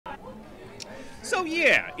So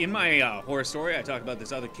yeah, in my horror story, I talk about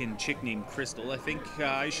this Otherkin chick named Crystal. I think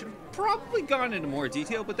I should have probably gone into more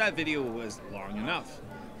detail, but that video was long enough.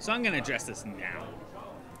 So I'm going to address this now.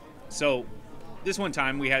 So, this one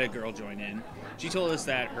time we had a girl join in. She told us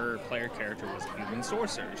that her player character was a human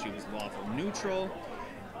sorcerer. She was lawful neutral.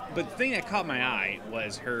 But the thing that caught my eye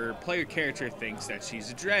was her player character thinks that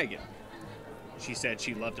she's a dragon. She said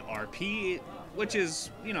she loved RP, which is,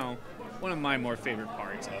 you know, one of my more favorite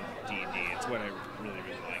parts of D&D. It's what I really,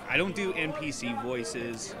 really like. I don't do NPC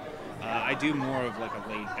voices. I do more of like a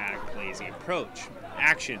laid-back, lazy approach.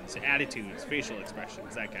 Actions, attitudes, facial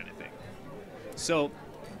expressions, that kind of thing. So,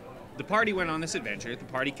 the party went on this adventure. The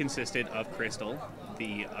party consisted of Crystal,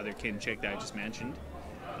 the Otherkin chick that I just mentioned,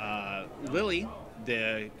 Lily,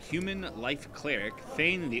 the human life cleric,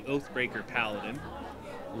 Thane, the Oathbreaker paladin,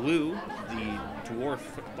 Lou, the dwarf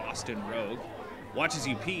Boston rogue, Watches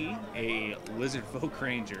UP, a lizard folk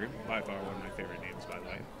ranger, by far one of my favorite names, by the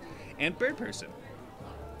way, and Bird Person.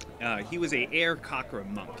 He was a Air Cockra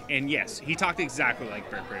monk, and yes, he talked exactly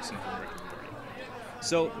like Bird Person from Rick and Morty.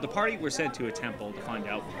 So the party were sent to a temple to find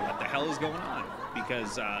out what the hell is going on,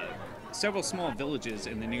 because several small villages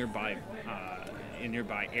in the nearby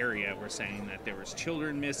area were saying that there was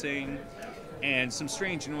children missing, and some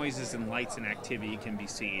strange noises and lights and activity can be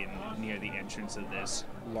seen near the entrance of this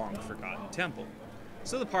long-forgotten temple.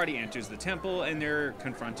 So the party enters the temple, and they're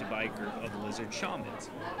confronted by a group of lizard shamans.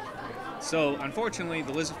 So, unfortunately,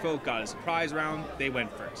 the lizard folk got a surprise round. They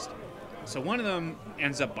went first. So one of them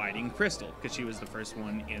ends up biting Crystal, because she was the first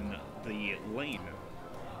one in the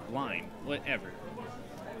line, whatever.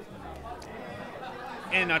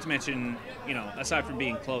 And not to mention, you know, aside from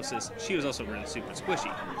being closest, she was also really super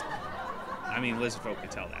squishy. I mean, lizard folk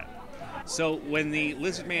could tell that. So when the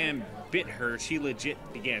lizard man bit her, she legit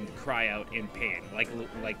began to cry out in pain, like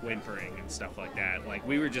whimpering and stuff like that. Like,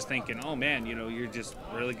 we were just thinking, oh man, you know, you're just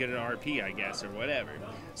really good at RP, I guess, or whatever.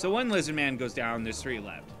 So one lizard man goes down, there's 3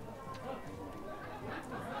 left.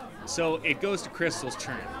 So it goes to Crystal's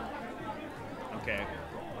turn. Okay.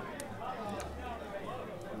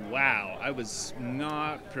 Wow, I was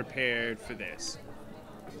not prepared for this.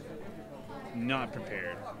 Not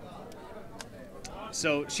prepared.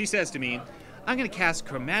 So she says to me, I'm going to cast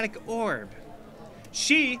Chromatic Orb.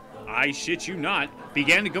 She, I shit you not,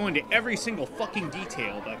 began to go into every single fucking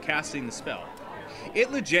detail about casting the spell.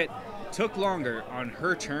 It legit took longer on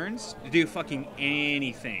her turns to do fucking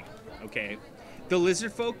anything, okay? The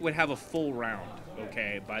lizard folk would have a full round,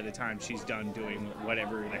 okay, by the time she's done doing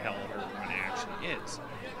whatever the hell her one action is,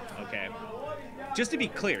 okay? Just to be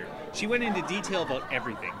clear, she went into detail about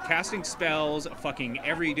everything. Casting spells, fucking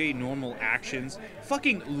everyday normal actions,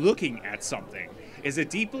 fucking looking at something is a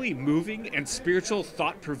deeply moving and spiritual,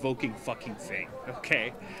 thought-provoking fucking thing,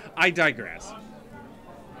 okay? I digress.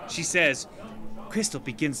 She says, Crystal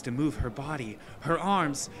begins to move her body, her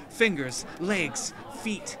arms, fingers, legs,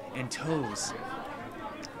 feet, and toes.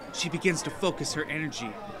 She begins to focus her energy.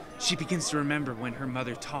 She begins to remember when her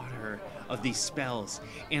mother taught her of these spells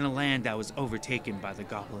in a land that was overtaken by the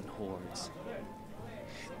goblin hordes.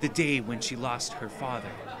 The day when she lost her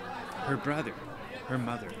father, her brother, her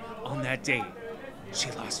mother. On that day,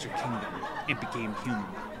 she lost her kingdom and became human.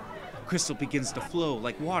 Crystal begins to flow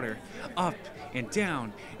like water, up and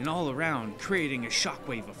down and all around, creating a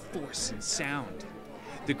shockwave of force and sound.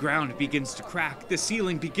 The ground begins to crack, the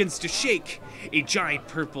ceiling begins to shake. A giant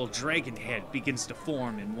purple dragon head begins to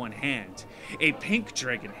form in one hand. A pink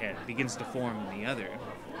dragon head begins to form in the other.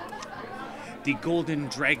 The golden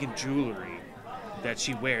dragon jewelry that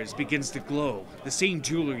she wears begins to glow, the same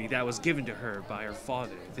jewelry that was given to her by her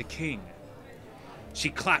father, the king. She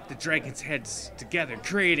clapped the dragon's heads together,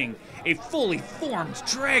 creating a fully formed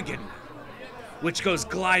dragon, which goes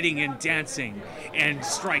gliding and dancing and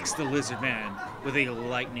strikes the lizard man with a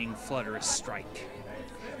lightning flutterous strike.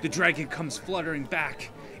 The dragon comes fluttering back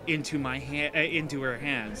into her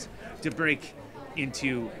hands to break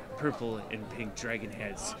into purple and pink dragon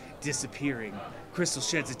heads, disappearing. Crystal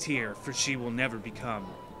sheds a tear, for she will never become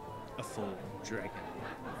a full dragon.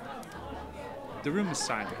 The room is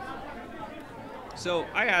silent. So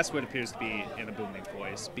I asked what appears to be in a booming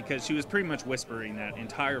voice, because she was pretty much whispering that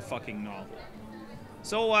entire fucking novel.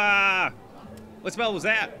 So, what spell was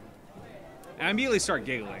that? And I immediately start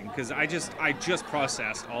giggling, because I just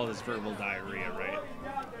processed all this verbal diarrhea, right?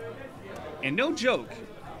 And no joke,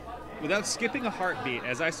 without skipping a heartbeat,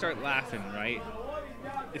 as I start laughing, right?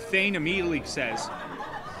 Thane immediately says,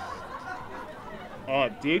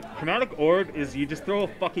 dude, Chromatic Orb is you just throw a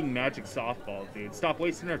fucking magic softball, dude. Stop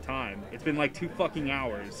wasting our time. It's been like 2 fucking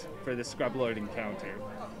hours for this Scrublord encounter.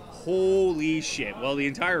 Holy shit. Well, the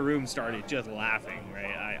entire room started just laughing,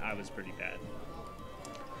 right? I was pretty bad.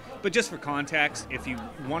 But just for context, if you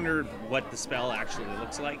wondered what the spell actually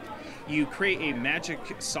looks like, you create a magic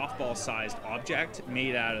softball-sized object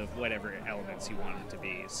made out of whatever elements you want it to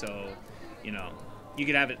be. So, you know, you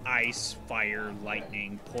could have it ice, fire,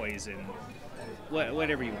 lightning, poison,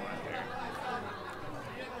 whatever you want there.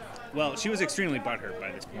 Well, she was extremely butthurt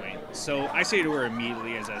by this point, so I say to her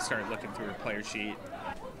immediately as I started looking through her player sheet,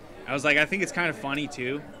 I was like, I think it's kind of funny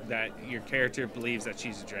too that your character believes that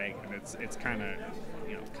she's a dragon. It's kind of,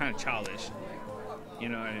 you know, kind of childish. You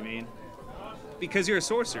know what I mean? Because you're a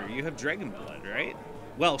sorcerer, you have dragon blood, right?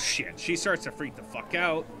 Well, shit. She starts to freak the fuck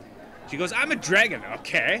out. She goes, I'm a dragon,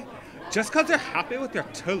 okay? Just because you're happy with your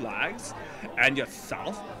 2 legs and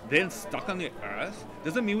yourself being stuck on the earth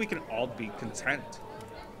doesn't mean we can all be content.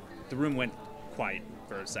 The room went quiet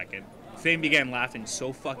for a second. Thane began laughing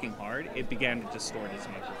so fucking hard, it began to distort his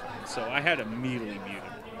microphone. So I had to immediately mute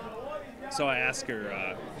him. So I asked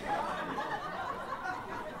her,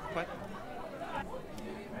 what?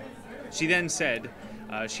 She then said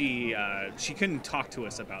she couldn't talk to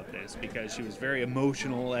us about this because she was very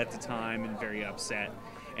emotional at the time and very upset,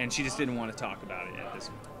 and she just didn't want to talk about it at this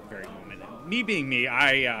very moment. Me being me,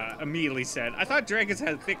 I immediately said, I thought dragons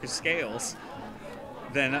had thicker scales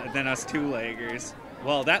than us 2-leggers.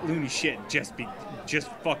 Well, that loony shit just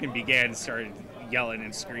fucking began and started yelling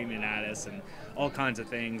and screaming at us and all kinds of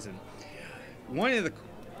things. And one of the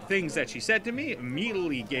things that she said to me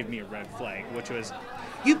immediately gave me a red flag, which was,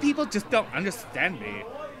 you people just don't understand me,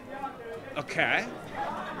 okay?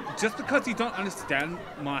 Just because you don't understand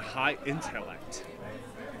my high intellect.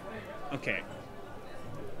 Okay.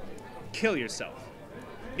 Kill yourself.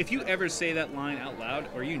 If you ever say that line out loud,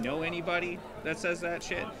 or you know anybody that says that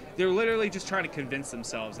shit, they're literally just trying to convince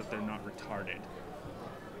themselves that they're not retarded.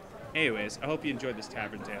 Anyways, I hope you enjoyed this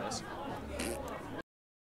Tavern Tales.